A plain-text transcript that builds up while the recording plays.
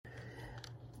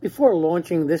Before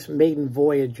launching this maiden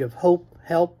voyage of hope,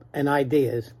 help, and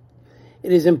ideas,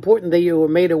 it is important that you are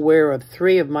made aware of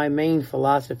three of my main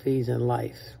philosophies in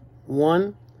life.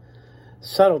 1,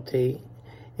 subtlety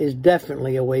is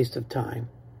definitely a waste of time.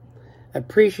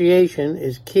 Appreciation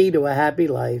is key to a happy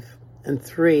life. And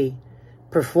 3,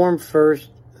 perform first,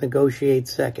 negotiate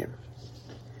second.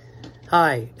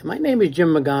 Hi, my name is Jim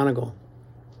McGonigal.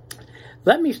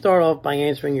 Let me start off by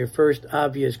answering your first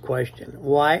obvious question.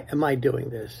 Why am I doing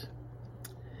this?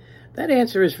 That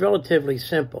answer is relatively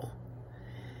simple.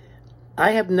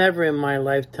 I have never in my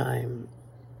lifetime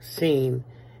seen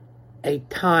a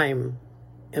time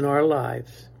in our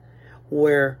lives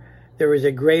where there is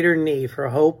a greater need for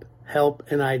hope, help,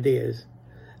 and ideas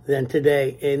than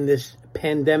today in this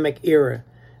pandemic era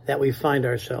that we find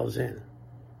ourselves in.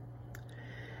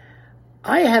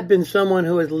 I have been someone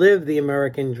who has lived the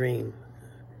American dream.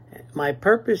 My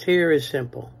purpose here is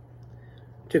simple: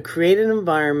 to create an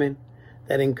environment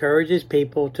that encourages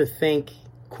people to think,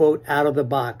 quote, out of the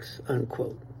box,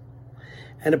 unquote.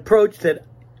 An approach that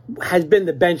has been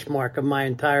the benchmark of my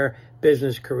entire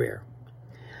business career.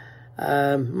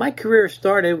 My career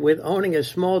started with owning a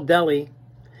small deli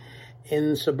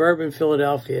in suburban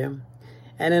Philadelphia,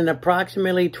 and in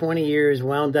approximately 20 years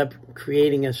wound up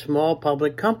creating a small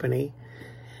public company,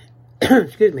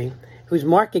 whose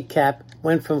market cap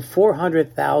went from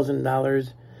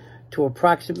 $400,000 to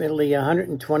approximately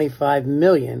 $125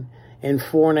 million in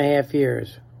 4.5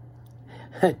 years.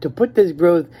 To put this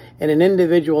growth in an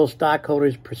individual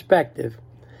stockholder's perspective,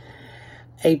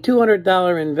 a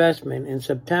 $200 investment in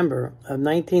September of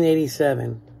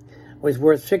 1987 was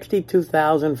worth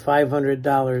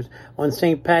 $62,500 on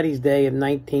St. Paddy's Day of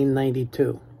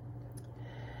 1992.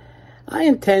 I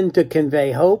intend to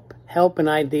convey hope, help, and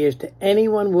ideas to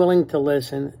anyone willing to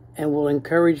listen and will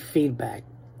encourage feedback.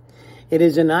 It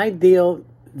is an ideal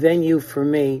venue for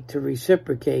me to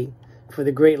reciprocate for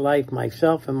the great life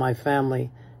myself and my family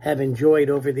have enjoyed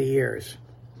over the years.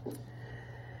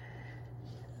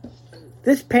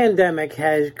 This pandemic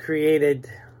has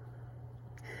created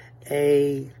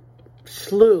a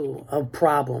slew of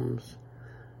problems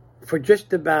for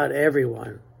just about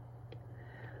everyone.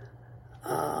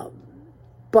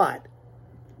 But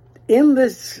in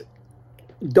this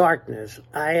darkness,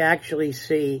 I actually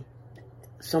see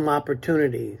some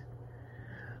opportunities.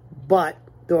 But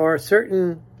there are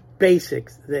certain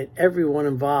basics that everyone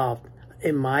involved,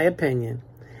 in my opinion,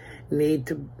 need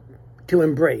to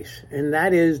embrace. And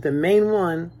that is, the main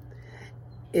one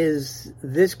is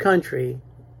this country,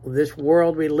 this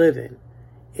world we live in,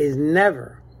 is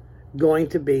never going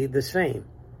to be the same.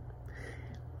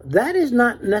 That is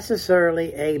not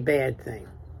necessarily a bad thing.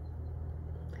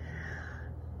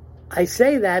 I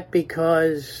say that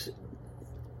because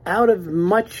out of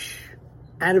much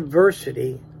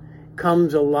adversity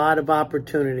comes a lot of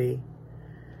opportunity.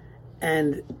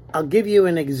 And I'll give you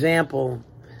an example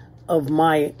of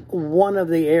one of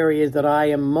the areas that I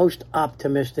am most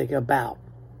optimistic about.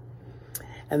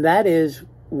 And that is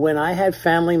when I had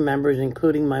family members,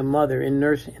 including my mother, in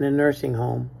a nursing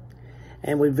home,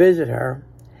 and we visit her.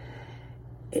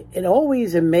 It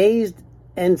always amazed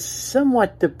and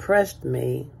somewhat depressed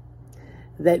me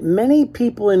that many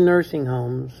people in nursing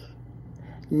homes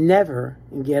never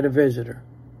get a visitor.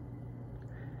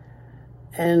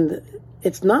 And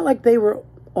it's not like they were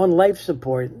on life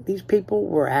support. These people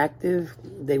were active.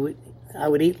 I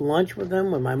would eat lunch with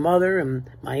them, with my mother and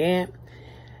my aunt.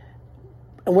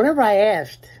 And whenever I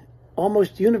asked,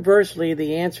 almost universally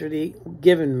the answer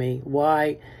given me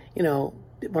why,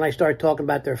 when I started talking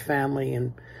about their family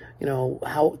and,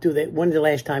 when's the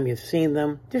last time you've seen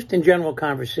them? Just in general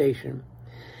conversation.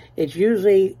 It's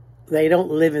usually they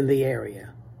don't live in the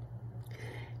area.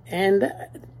 And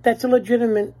that's a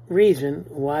legitimate reason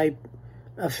why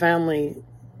a family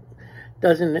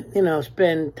doesn't,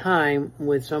 spend time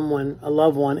with someone, a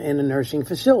loved one, in a nursing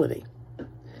facility.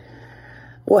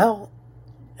 Well,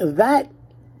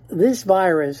 this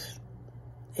virus,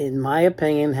 in my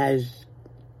opinion, has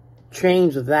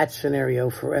changed that scenario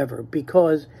forever,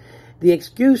 because the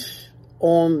excuse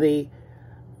on the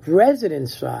resident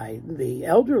side, the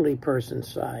elderly person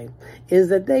side, is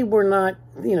that they were not,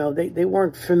 they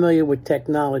weren't familiar with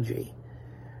technology.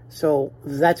 So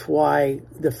that's why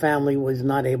the family was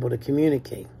not able to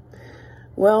communicate.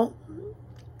 Well,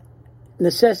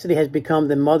 necessity has become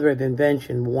the mother of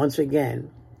invention. Once again,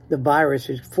 the virus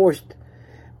has forced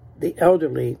the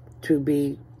elderly to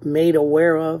be made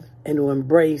aware of and to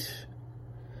embrace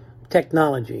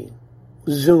technology.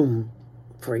 Zoom,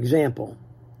 for example.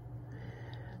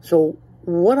 So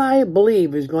what I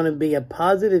believe is going to be a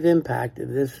positive impact of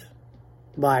this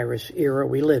virus era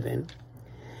we live in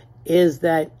is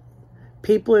that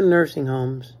people in nursing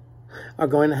homes are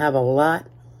going to have a lot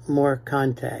more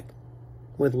contact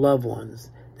with loved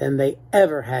ones than they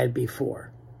ever had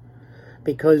before,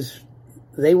 because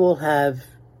they will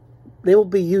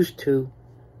be used to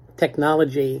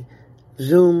technology,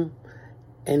 Zoom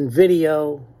and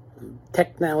video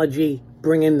technology,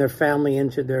 bringing their family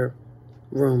into their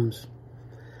rooms.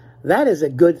 That is a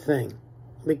good thing,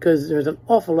 because there's an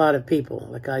awful lot of people,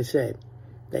 like I said,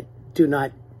 that do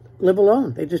not live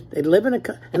alone. They live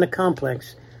in a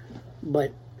complex,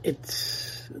 but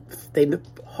they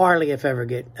hardly if ever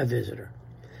get a visitor.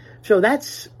 So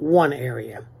that's one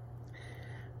area.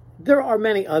 There are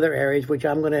many other areas which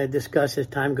I'm going to discuss as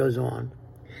time goes on.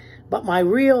 But my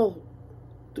real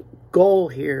goal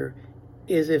here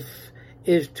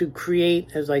is to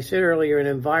create, as I said earlier, an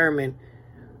environment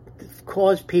that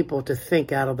cause people to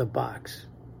think out of the box.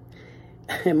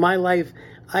 In my life,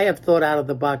 I have thought out of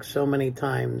the box so many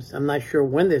times. I'm not sure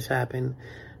when this happened,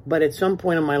 but at some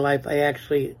point in my life, I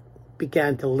actually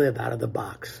began to live out of the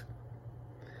box.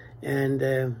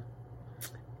 And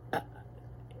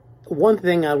one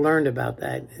thing I learned about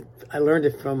that, I learned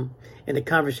it in a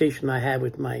conversation I had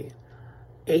with my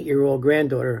 8-year-old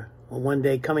granddaughter one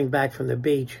day coming back from the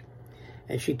beach.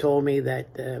 And she told me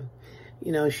that,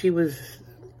 she was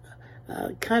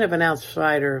kind of an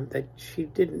outsider, that she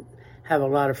didn't have a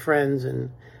lot of friends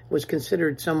and was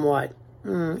considered somewhat,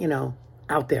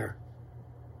 out there.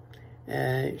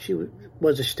 She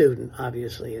was a student,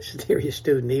 obviously, a serious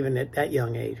student, even at that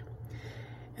young age.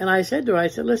 And I said to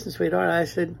her, listen, sweetheart, I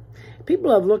said,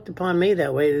 people have looked upon me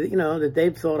that way, that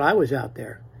they've thought I was out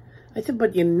there. I said,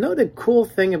 but the cool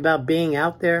thing about being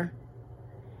out there?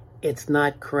 It's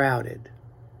not crowded.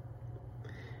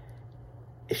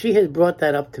 She has brought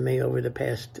that up to me over the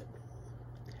past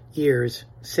years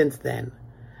since then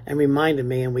and reminded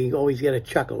me, and we always get a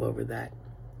chuckle over that.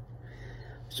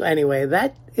 So anyway,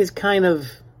 that is kind of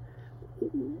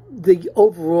the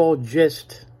overall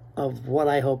gist of what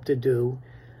I hope to do,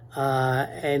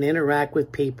 and interact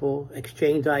with people,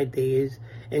 exchange ideas,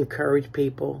 encourage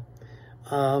people.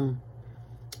 I'm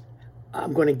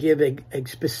going to give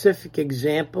specific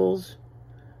examples,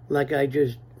 like I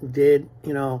just did,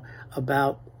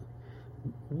 about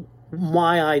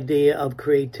my idea of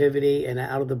creativity and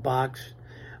out of the box,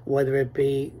 whether it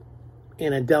be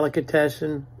in a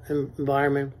delicatessen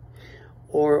environment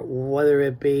or whether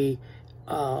it be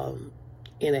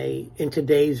in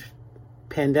today's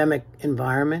pandemic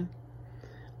environment.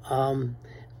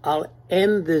 I'll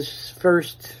end this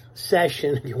first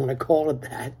session, if you want to call it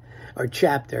that, or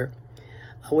chapter,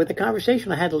 with a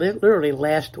conversation I had literally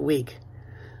last week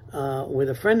with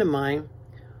a friend of mine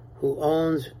who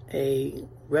owns a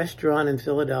restaurant in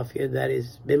Philadelphia that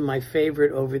has been my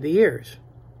favorite over the years.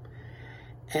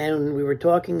 And we were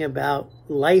talking about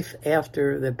life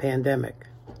after the pandemic.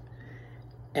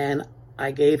 And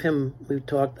I gave him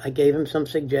some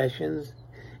suggestions.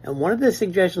 And one of the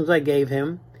suggestions I gave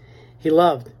him, he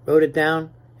loved, wrote it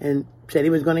down, and said he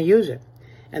was going to use it.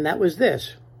 And that was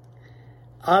this.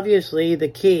 Obviously, the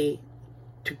key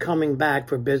to coming back,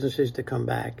 for businesses to come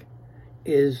back,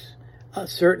 is a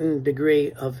certain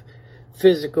degree of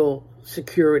physical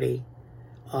security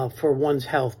for one's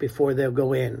health before they'll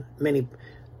go in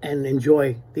and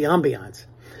enjoy the ambiance.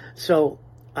 So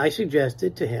I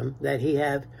suggested to him that he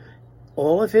have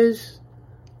all of his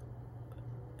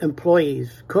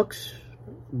employees, cooks,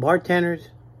 bartenders,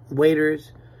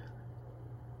 waiters,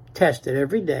 tested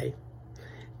every day,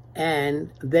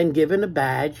 and then given a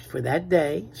badge for that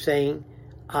day saying,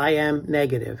 I am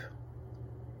negative.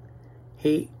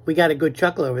 We got a good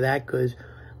chuckle over that, because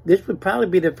this would probably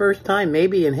be the first time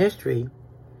maybe in history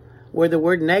where the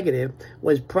word negative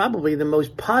was probably the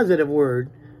most positive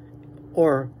word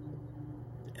or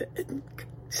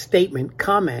statement,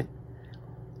 comment,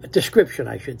 description,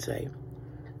 I should say,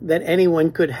 that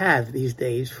anyone could have these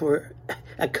days for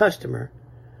a customer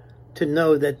to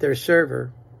know that their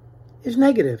server is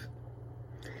negative.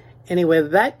 Anyway,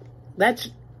 that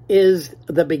is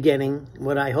the beginning.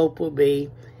 What I hope will be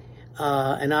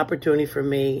an opportunity for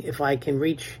me, if I can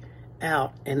reach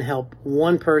out and help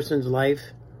one person's life,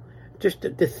 just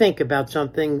to think about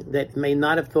something that may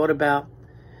not have thought about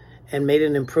and made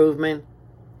an improvement,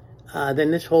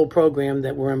 then this whole program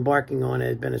that we're embarking on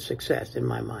has been a success in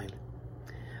my mind.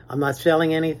 I'm not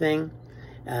selling anything.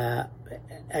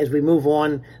 As we move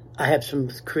on, I have some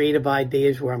creative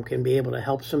ideas where I'm going to be able to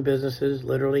help some businesses,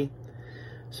 literally.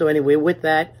 So anyway, with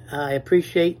that, I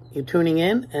appreciate you tuning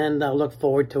in, and I look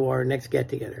forward to our next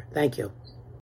get-together. Thank you.